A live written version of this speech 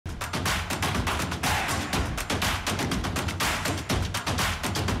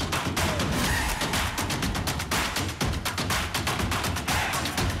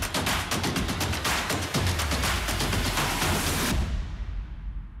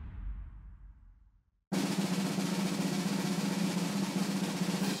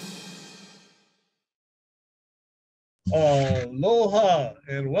Aloha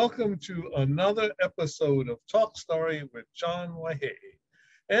and welcome to another episode of Talk Story with John Waihee.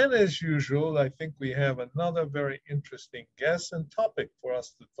 And as usual, I think we have another very interesting guest and topic for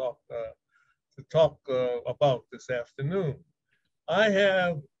us to talk about this afternoon. I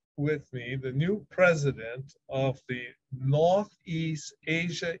have with me the new president of the Northeast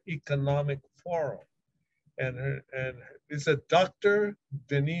Asia Economic Forum, and it's a Dr.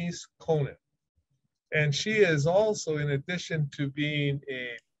 Denise Konan. And she is also, in addition to being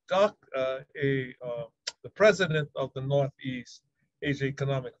the president of the Northeast Asia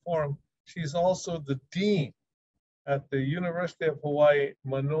Economic Forum, she's also the dean at the University of Hawaii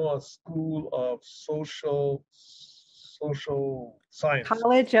Manoa School of Social Sciences.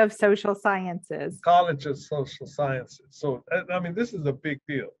 College of Social Sciences. College of Social Sciences. So, I mean, this is a big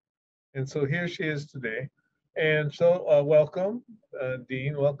deal. And so here she is today. And so welcome,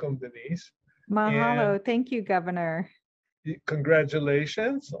 Dean. Welcome, Denise. Mahalo. Thank you, Governor.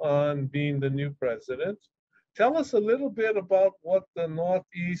 Congratulations on being the new president. Tell us a little bit about what the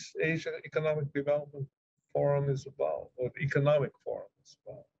Northeast Asia Economic Development Forum is about, or the Economic Forum is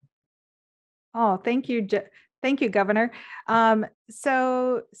about. Oh, thank you. Thank you, Governor.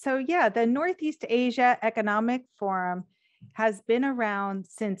 So yeah, the Northeast Asia Economic Forum has been around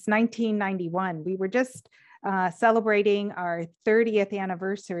since 1991. We were just celebrating our 30th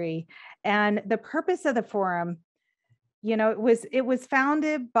anniversary. And the purpose of the forum, you know, it was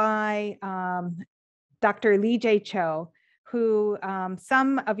founded by Dr. Lee-Jay Cho, who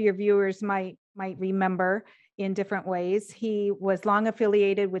some of your viewers might remember in different ways. He was long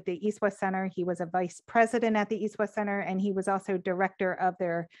affiliated with the East-West Center. He was a vice president at the East-West Center, and he was also director of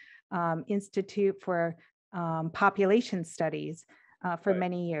their Institute for Population Studies for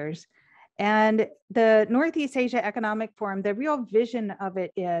many years. And the Northeast Asia Economic Forum, the real vision of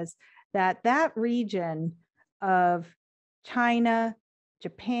it is that region of China,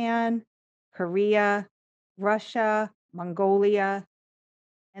 Japan, Korea, Russia, Mongolia,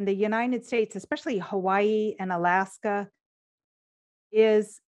 and the United States, especially Hawaii and Alaska,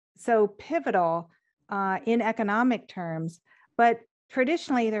 is so pivotal in economic terms. But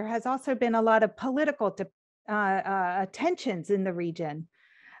traditionally, there has also been a lot of political tensions in the region.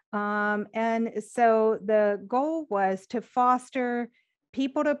 And so the goal was to foster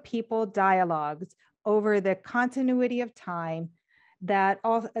people-to-people dialogues over the continuity of time that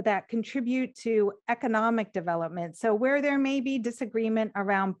contribute to economic development. So where there may be disagreement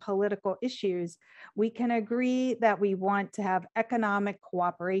around political issues, we can agree that we want to have economic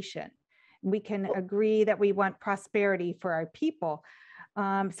cooperation. We can agree that we want prosperity for our people.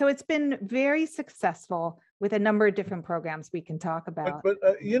 So it's been very successful with a number of different programs we can talk about. But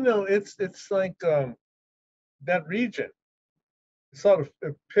you know, it's like that region is sort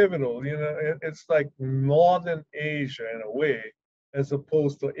of pivotal. You know, it's like Northern Asia in a way, as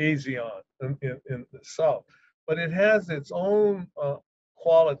opposed to ASEAN in the South. But it has its own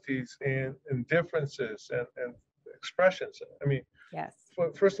qualities and differences and expressions. I mean, yes.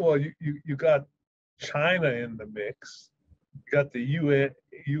 First of all, you got China in the mix. You got the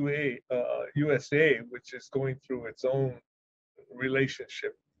USA, which is going through its own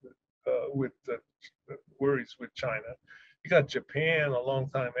relationship with the worries with China. You got Japan, a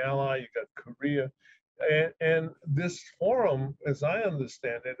longtime ally. You got Korea. And this forum, as I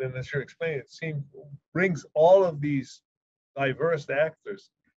understand it, and as you're explaining, it brings all of these diverse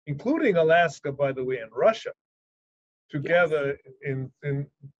actors, including Alaska, by the way, and Russia, together in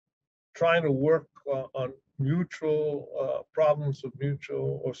trying to work on mutual problems of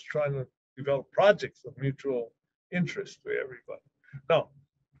mutual, or trying to develop projects of mutual interest to everybody. Now,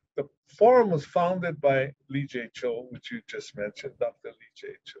 the forum was founded by Lee-Jay Cho, which you just mentioned, Dr.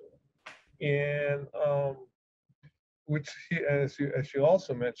 Lee-Jay Cho, and which he, as you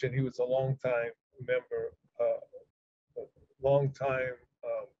also mentioned, he was a longtime member,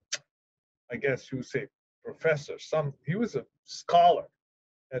 I guess you would say professor. He was a scholar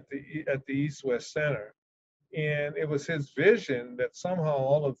at the East-West Center. And it was his vision that somehow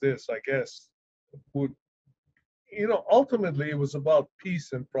all of this, I guess, would, you know, ultimately it was about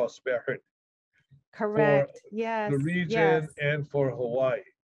peace and prosperity. Correct. For yes. the region and for Hawaii.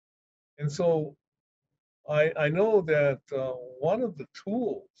 And so I know that one of the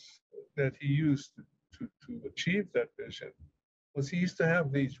tools that he used to achieve that vision was he used to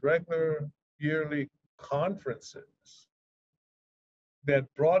have these regular yearly conferences that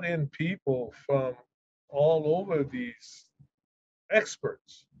brought in people from all over, these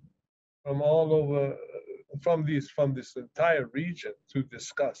experts from all over, from this entire region, to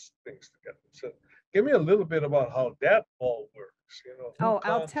discuss things together. So give me a little bit about how that all works. You know,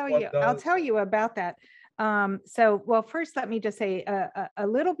 I'll tell you about that. Well, first, let me just say a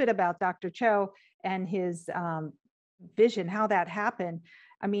little bit about Dr. Cho and his vision, how that happened.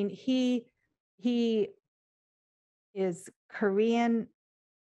 I mean, he is Korean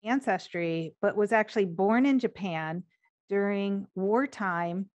ancestry, but was actually born in Japan during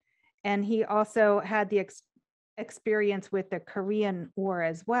wartime. And he also had the experience with the Korean War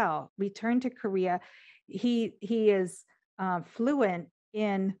as well. Returned to Korea. He is fluent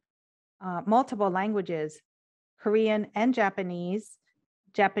in multiple languages, Korean and Japanese.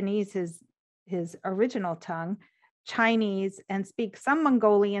 Japanese is his original tongue, Chinese, and speaks some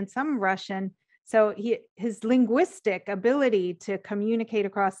Mongolian, some Russian. So his linguistic ability to communicate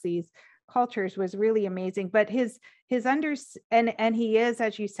across these cultures was really amazing. But and he is,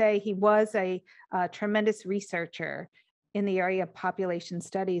 as you say, he was a tremendous researcher in the area of population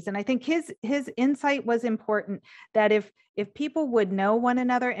studies. And I think his insight was important, that if people would know one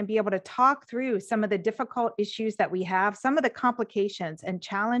another and be able to talk through some of the difficult issues that we have, some of the complications and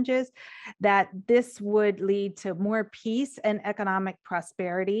challenges, that this would lead to more peace and economic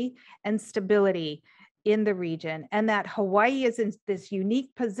prosperity and stability in the region. And that Hawaii is in this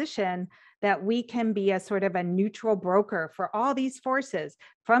unique position that we can be a sort of a neutral broker for all these forces,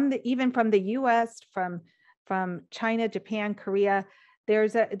 even from the US, from China, Japan, Korea.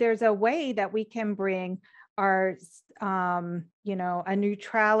 There's a way that we can bring our a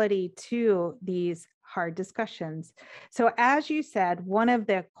neutrality to these hard discussions. So as you said, one of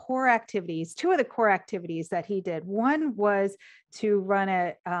the core activities, two of the core activities that he did, one was to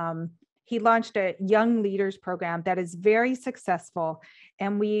run he launched a young leaders program that is very successful.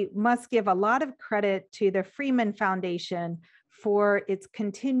 And we must give a lot of credit to the Freeman Foundation for its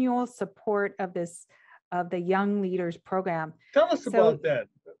continual support of the Young Leaders Program. Tell us about that.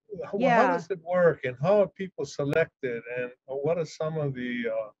 How does it work, and how are people selected, and what are some of the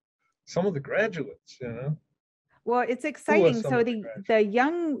graduates, Well, it's exciting. So the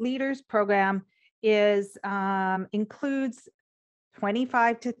Young Leaders Program includes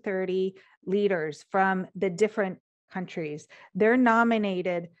 25 to 30 leaders from the different countries. They're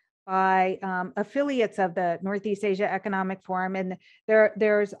nominated by affiliates of the Northeast Asia Economic Forum, and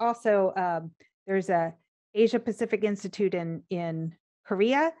there's also there's a Asia Pacific Institute in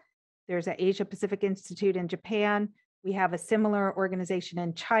Korea. There's an Asia Pacific Institute in Japan. We have a similar organization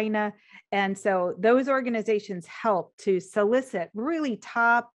in China. And so those organizations help to solicit really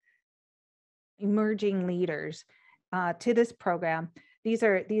top emerging leaders to this program. These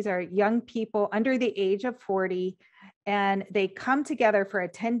are young people under the age of 40, and they come together for a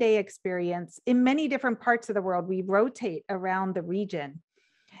 10-day experience in many different parts of the world. We rotate around the region.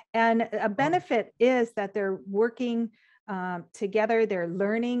 And a benefit is that they're working together, they're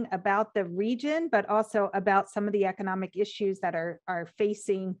learning about the region, but also about some of the economic issues that are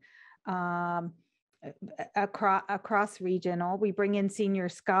facing across regional. We bring in senior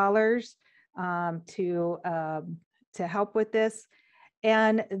scholars to help with this.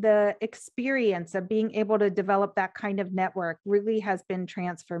 And the experience of being able to develop that kind of network really has been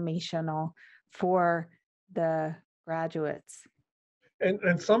transformational for the graduates.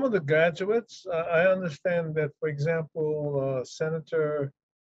 And some of the graduates, I understand that, for example, Senator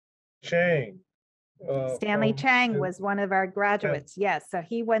Chang. Stanley Chang was one of our graduates. Yes, so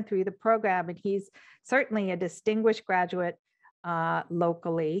he went through the program, and he's certainly a distinguished graduate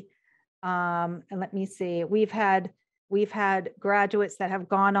locally. And let me see, we've had graduates that have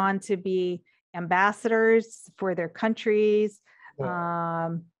gone on to be ambassadors for their countries,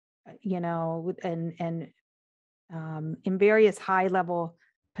 and in various high-level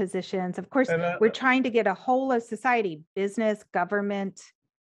positions. Of course, we're trying to get a whole of society, business, government,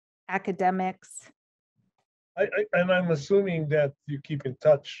 academics. And I'm assuming that you keep in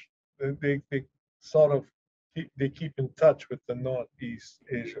touch. They keep in touch with the Northeast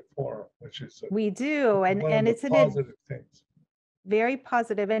Asia Forum, which is we do, and it's positive things. Very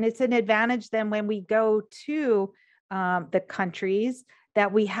positive, and it's an advantage then when we go to the countries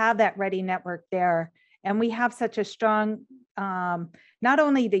that we have that ready network there. And we have such a strong, not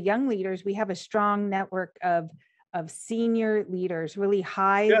only the young leaders, we have a strong network of senior leaders, really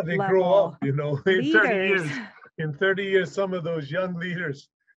high level. Yeah, they grow up, in 30 years. In 30 years, some of those young leaders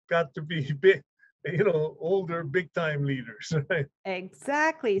got to be big, older, big time leaders, right?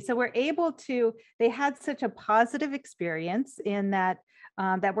 Exactly. So we're able to, they had such a positive experience in that,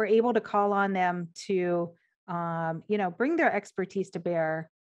 that we're able to call on them to, bring their expertise to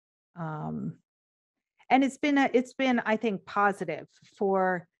bear. And it's been, I think, positive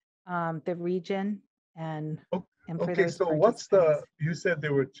for the region and for okay. Those so what's you said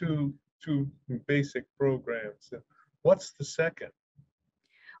there were two basic programs. What's the second?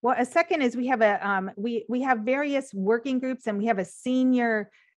 Well, a second is we have we have various working groups, and we have a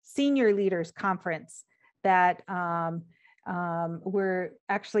senior leaders conference that we're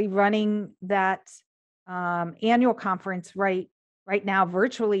actually running that annual conference right now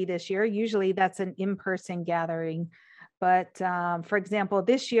virtually this year. Usually that's an in-person gathering, but for example,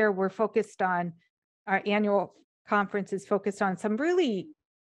 this year we're focused on, our annual conference is focused on some really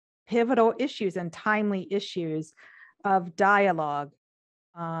pivotal issues and timely issues of dialogue.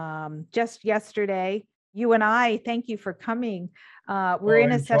 Just yesterday, you and I, thank you for coming. We're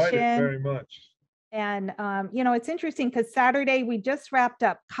in I a enjoyed it session, very much. and you know, it's interesting because Saturday we just wrapped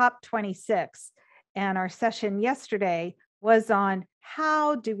up COP26, and our session yesterday was on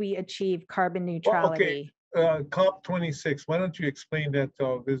how do we achieve carbon neutrality. COP26, why don't you explain that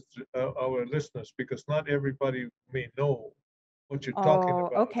to our listeners, because not everybody may know what you're talking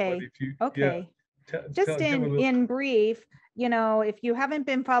about. Okay. But if you, Okay. Just give a little. in brief, you know, if you haven't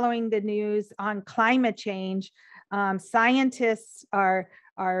been following the news on climate change, scientists are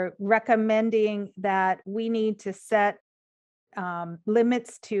recommending that we need to set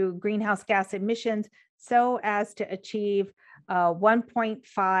limits to greenhouse gas emissions so as to achieve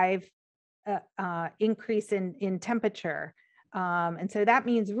 1.5 increase in temperature. And so that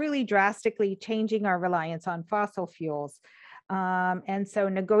means really drastically changing our reliance on fossil fuels. And so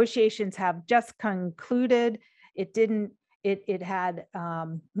negotiations have just concluded. It had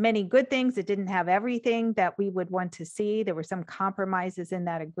many good things. It didn't have everything that we would want to see. There were some compromises in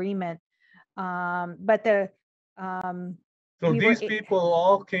that agreement. But so these people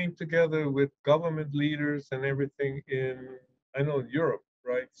all came together with government leaders and everything in, I know, Europe,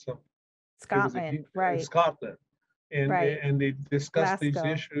 right? Scotland, right? Scotland, and right. And they discussed Glasgow. these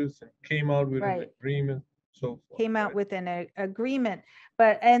issues and came out with an agreement. So forth, came out with an agreement,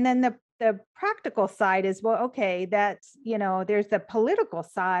 and then the practical side is, well, okay, that's, you know, there's the political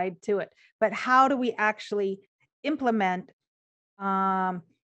side to it, but how do we actually implement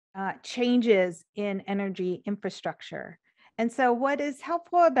changes in energy infrastructure? And so what is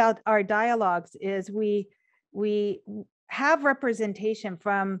helpful about our dialogues is we have representation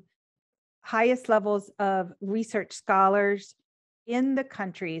from highest levels of research scholars in the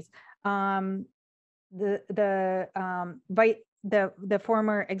countries. The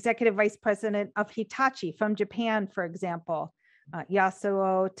former executive vice president of Hitachi from Japan, for example,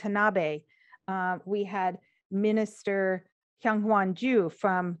 Yasuo Tanabe. We had Minister Kyung-hwan Ju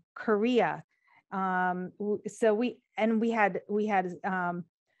from Korea. So we had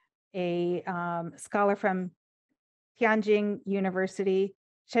a scholar from Tianjin University,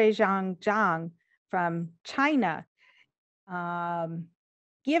 Zhejiang Zhang from China. And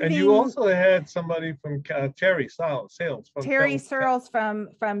you also had somebody from Terry Searles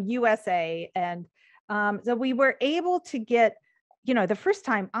from USA, and so we were able to get, you know, the first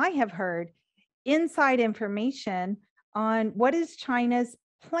time I have heard inside information on what is China's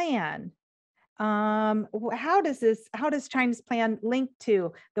plan. How does China's plan link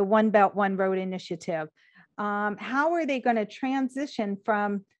to the One Belt, One Road initiative? How are they going to transition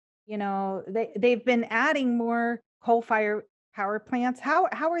from, you know, they've been adding more coal-fired power plants. How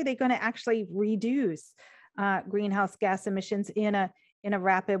are they going to actually reduce greenhouse gas emissions in a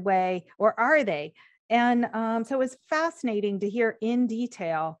rapid way, or are they? And so it's fascinating to hear in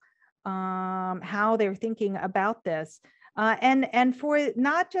detail how they're thinking about this, and for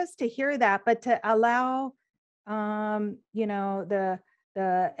not just to hear that, but to allow you know, the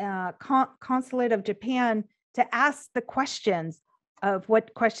consulate of Japan to ask the questions of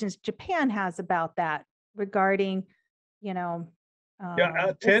what questions Japan has about that regarding, you know,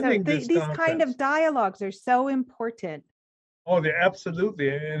 attending so these kind of dialogues are so important. Oh, they're absolutely,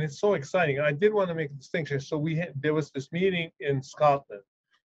 and it's so exciting. I did want to make a distinction. So there was this meeting in Scotland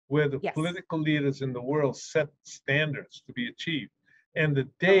where the political leaders in the world set standards to be achieved, and the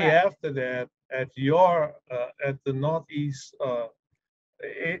day after that, at the Northeast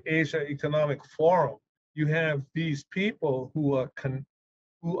Asia Economic Forum, you have these people who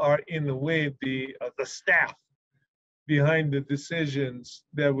are in a way the staff behind the decisions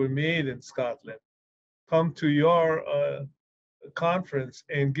that were made in Scotland come to your conference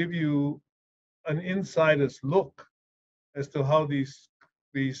and give you an insider's look as to how these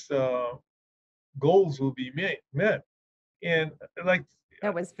goals will be met. And like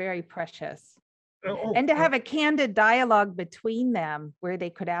that was very precious. And to have a candid dialogue between them where they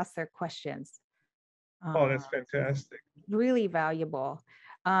could ask their questions. Oh, that's fantastic. Really valuable.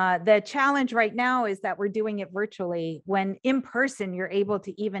 The challenge right now is that we're doing it virtually, when in person, you're able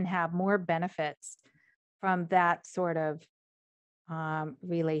to even have more benefits from that sort of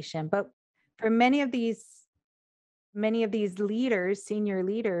relation. But for many of these many of these leaders, senior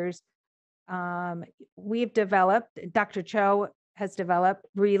leaders, we've developed, Dr. Cho has developed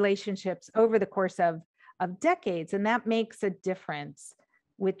relationships over the course of decades, and that makes a difference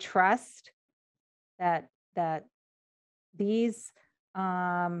with trust that these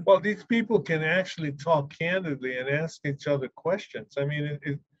Well, these people can actually talk candidly and ask each other questions. I mean,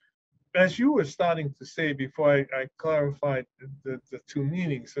 as you were starting to say before I clarified the two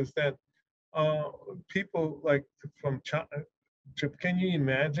meanings, is that people like from China, can you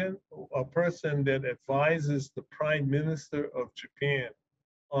imagine a person that advises the Prime Minister of Japan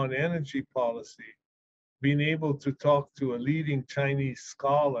on energy policy being able to talk to a leading Chinese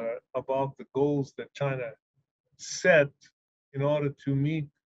scholar about the goals that China set in order to meet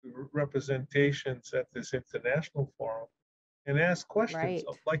representations at this international forum and ask questions,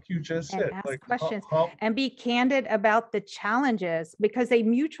 right, like you just and said, ask like questions how and be candid about the challenges because they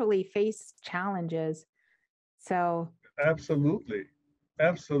mutually face challenges. So absolutely,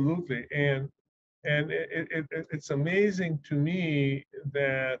 absolutely, and it's amazing to me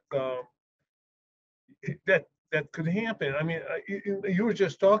that that could happen. I mean, you were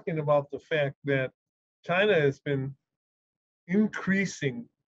just talking about the fact that China has been increasing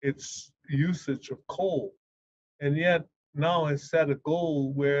its usage of coal, and yet now has set a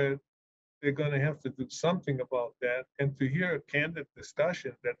goal where they're going to have to do something about that. And to hear a candid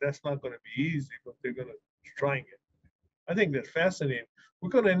discussion that that's not going to be easy, but they're going to trying it. I think that's fascinating. We're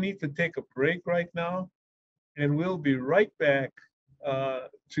going to need to take a break right now, and we'll be right back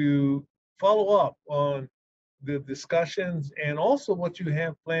to follow up on the discussions and also what you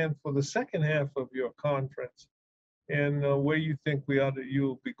have planned for the second half of your conference and where you think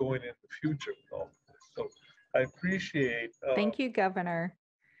you'll be going in the future with all of this. So I appreciate. thank you, Governor.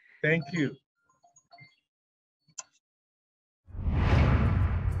 Thank you.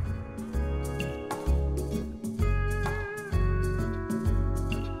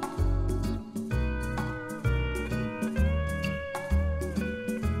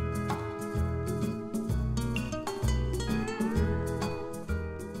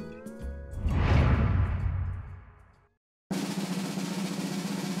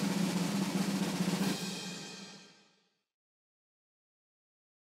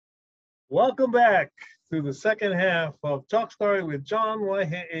 Welcome back to the second half of Talk Story with John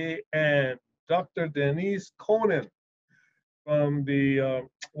Waihee and Dr. Denise Konan from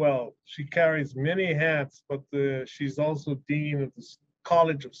well, she carries many hats, but she's also Dean of the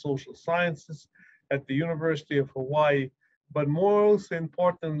College of Social Sciences at the University of Hawaii. But most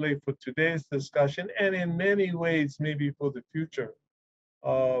importantly for today's discussion, and in many ways, maybe for the future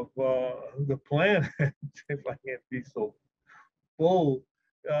of the planet, if I can't be so bold,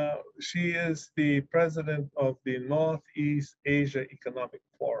 she is the president of the Northeast Asia Economic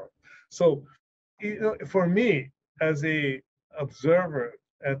Forum. So, for me, as a observer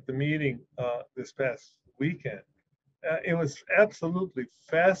at the meeting this past weekend, it was absolutely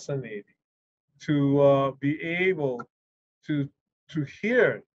fascinating to be able to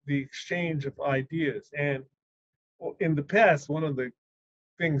hear the exchange of ideas. And in the past, one of the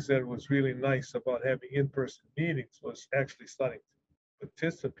things that was really nice about having in-person meetings was actually starting to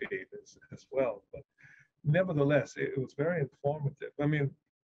participate as well. But nevertheless, it was very informative. I mean,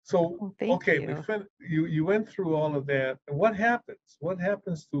 so Well, thank okay, you. you went through all of that. And what happens? What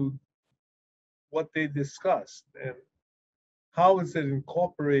happens to what they discussed, and how is it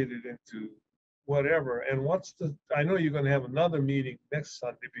incorporated into whatever? And what's the? I know you're going to have another meeting next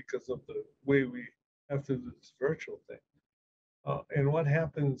Sunday because of the way we have to do this virtual thing. And what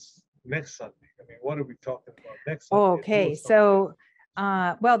happens next Sunday? I mean, what are we talking about next Sunday? Okay, so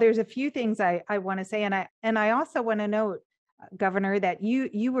well, there's a few things I want to say, and I also want to note, Governor, that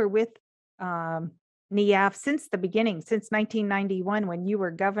you were with NEAEF since the beginning, since 1991 when you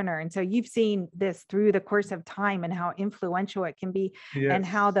were governor, and so you've seen this through the course of time and how influential it can be, and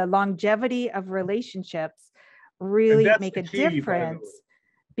how Yes. the longevity of relationships And really that's make the a key, by the way. difference,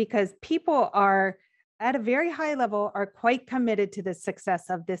 because people are at a very high level are quite committed to the success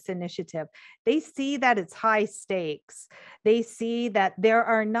of this initiative. They see that it's high stakes. They see that there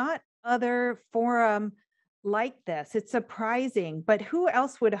are not other forum like this. It's surprising, but who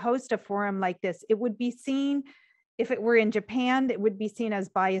else would host a forum like this? It would be seen, if it were in Japan, it would be seen as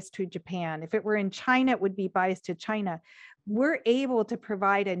biased to Japan. If it were in China, it would be biased to China. We're able to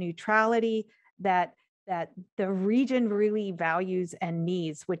provide a neutrality that the region really values and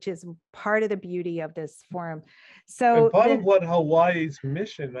needs, which is part of the beauty of this forum. So And part of what Hawaii's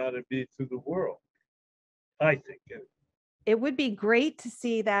mission ought to be to the world, I think. it would be great to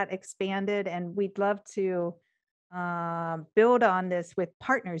see that expanded, and we'd love to build on this with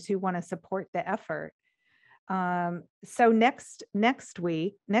partners who want to support the effort. So next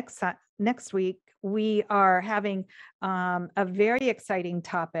week, we are having a very exciting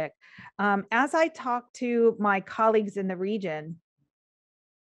topic. As I talk to my colleagues in the region,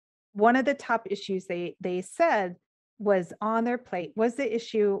 one of the top issues they said was on their plate was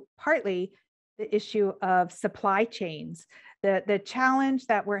partly the issue of supply chains, the challenge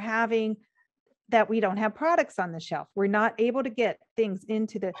that we're having, that we don't have products on the shelf. We're not able to get things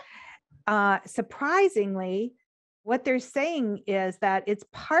into the, surprisingly, what they're saying is that it's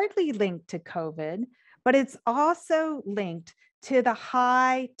partly linked to COVID, but it's also linked to the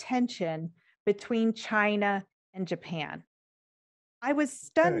high tension between China and Japan. I was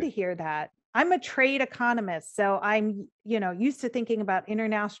stunned to hear that. I'm a trade economist, so I'm, used to thinking about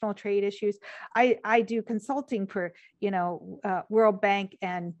international trade issues. I do consulting for, World Bank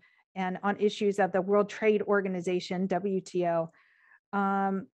and on issues of the World Trade Organization, WTO.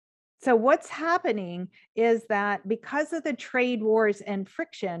 So what's happening is that because of the trade wars and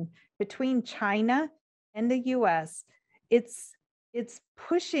friction between China and the US, it's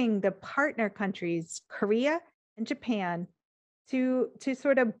pushing the partner countries, Korea and Japan, to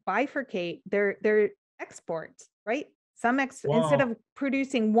sort of bifurcate their exports, right? Instead of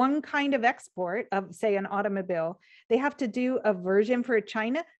producing one kind of export of, say, an automobile, they have to do a version for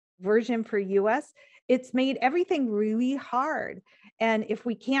China, version for US. It's made everything really hard. And if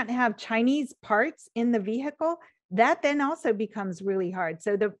we can't have Chinese parts in the vehicle, that then also becomes really hard.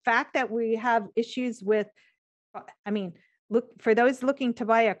 So the fact that we have issues with, look, for those looking to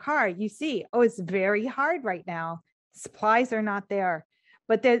buy a car, you see, it's very hard right now. Supplies are not there,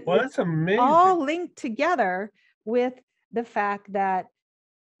 but that's amazing. All linked together with the fact that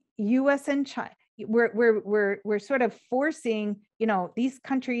US and China, we're sort of forcing, these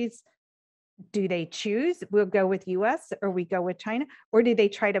countries, do they choose, we'll go with US or we go with China, or do they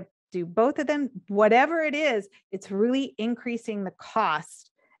try to do both of them? Whatever it is, it's really increasing the cost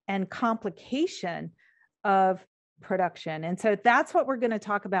and complication of production. And so that's what we're going to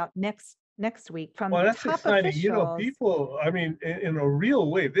talk about next week from that's top exciting. officials. People, in a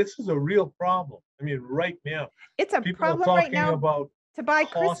real way, this is a real problem. Right now, it's a people problem are right now about to buy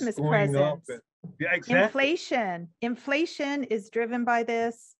Christmas presents. Yeah, exactly. Inflation is driven by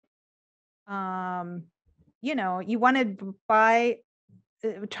this. You want to buy,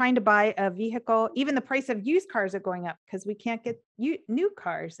 trying to buy a vehicle, even the price of used cars are going up because we can't get new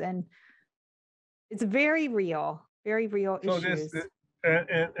cars, and it's very real issues.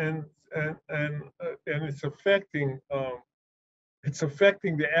 And it's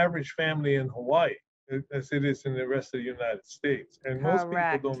affecting the average family in Hawaii as it is in the rest of the United States. And most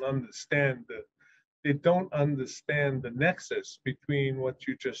people don't understand the nexus between what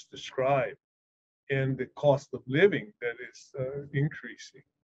you just described and the cost of living that is increasing.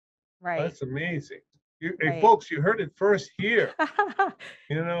 Right. That's amazing. Hey, folks, you heard it first here,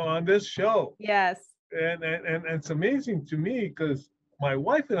 on this show. Yes. And it's amazing to me because my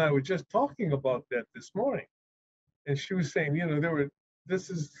wife and I were just talking about that this morning, and she was saying,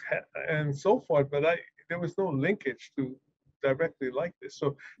 and so forth, but there was no linkage to directly like this.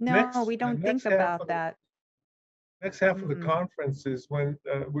 So no, we don't think about that. Next half of the conference is when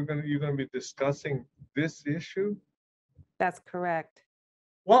you're going to be discussing this issue. That's correct.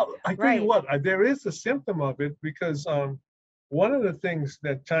 Well, I tell you what, there is a symptom of it because one of the things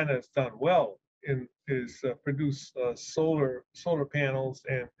that China has done well is produce solar panels,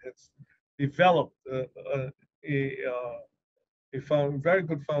 and it's developed a very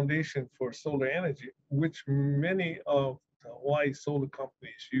good foundation for solar energy, which many of Hawaii solar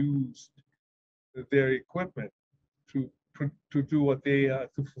companies use their equipment to do what they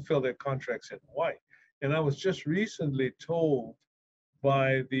to fulfill their contracts in Hawaii. And I was just recently told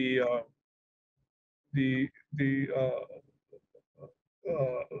by a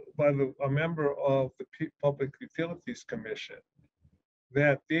member of the Public Utilities Commission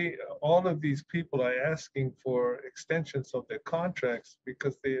that all of these people are asking for extensions of their contracts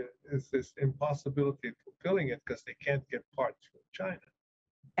because there is this impossibility of fulfilling it because they can't get parts from China.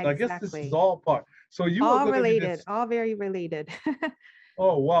 So I guess this is all part. So you all related, all very related.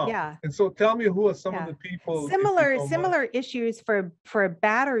 Oh, wow. Yeah. And so tell me, who are some of the people? Similar issues for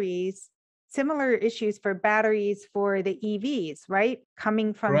batteries, similar issues for batteries for the EVs, right?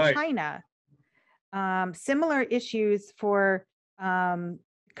 Coming from China. Similar issues for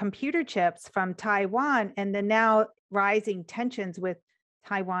computer chips from Taiwan, and the now rising tensions with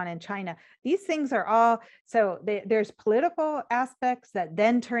Taiwan and China. These things are all, so there's political aspects that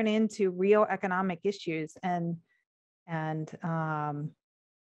then turn into real economic issues.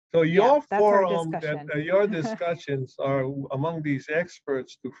 So your forum, your discussions are among these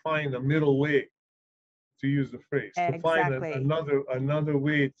experts to find a middle way to use the phrase, to find Exactly. another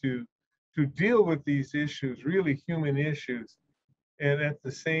way to deal with these issues, really human issues, and at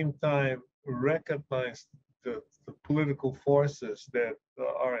the same time recognize the political forces that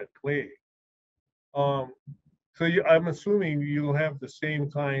are at play. So I'm assuming you'll have the same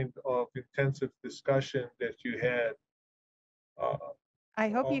kind of intensive discussion that you had uh, I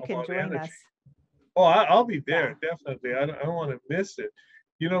hope you can about join energy. us. Oh, I'll be there, Yeah. definitely. I don't want to miss it.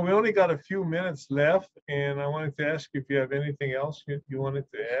 You know, we only got a few minutes left, and I wanted to ask you if you have anything else you wanted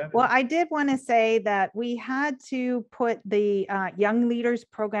to add. Well, I did want to say that we had to put the Young Leaders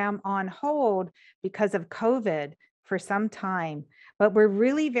Program on hold because of COVID for some time, but we're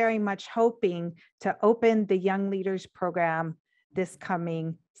really very much hoping to open the Young Leaders Program this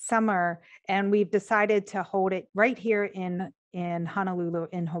coming summer, and we've decided to hold it right here in Honolulu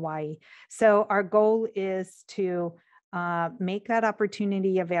in Hawaii. So our goal is to make that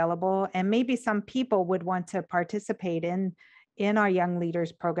opportunity available, and maybe some people would want to participate in our Young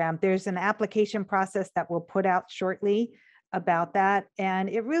Leaders Program. There's an application process that we'll put out shortly about that. And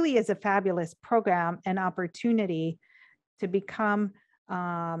it really is a fabulous program and opportunity to become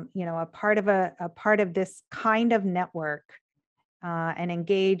a part of this kind of network and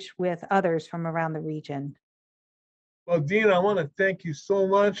engage with others from around the region. Well, Dean, I want to thank you so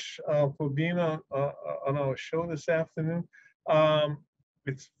much for being on our show this afternoon.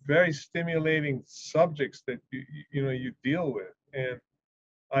 It's very stimulating subjects that you deal with, and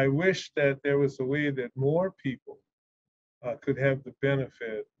I wish that there was a way that more people could have the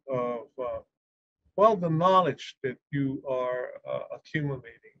benefit of the knowledge that you are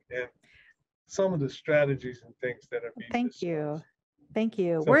accumulating and some of the strategies and things that are being Thank discussed. you. Thank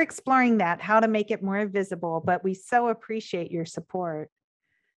you. So- We're exploring that, how to make it more visible, but we so appreciate your support.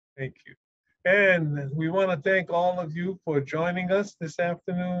 Thank you. And we want to thank all of you for joining us this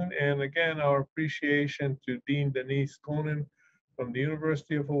afternoon. And again, our appreciation to Dean Denise Konan from the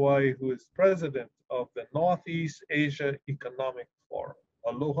University of Hawaii, who is president of the Northeast Asia Economic Forum.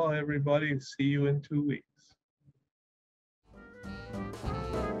 Aloha, everybody. See you in 2 weeks.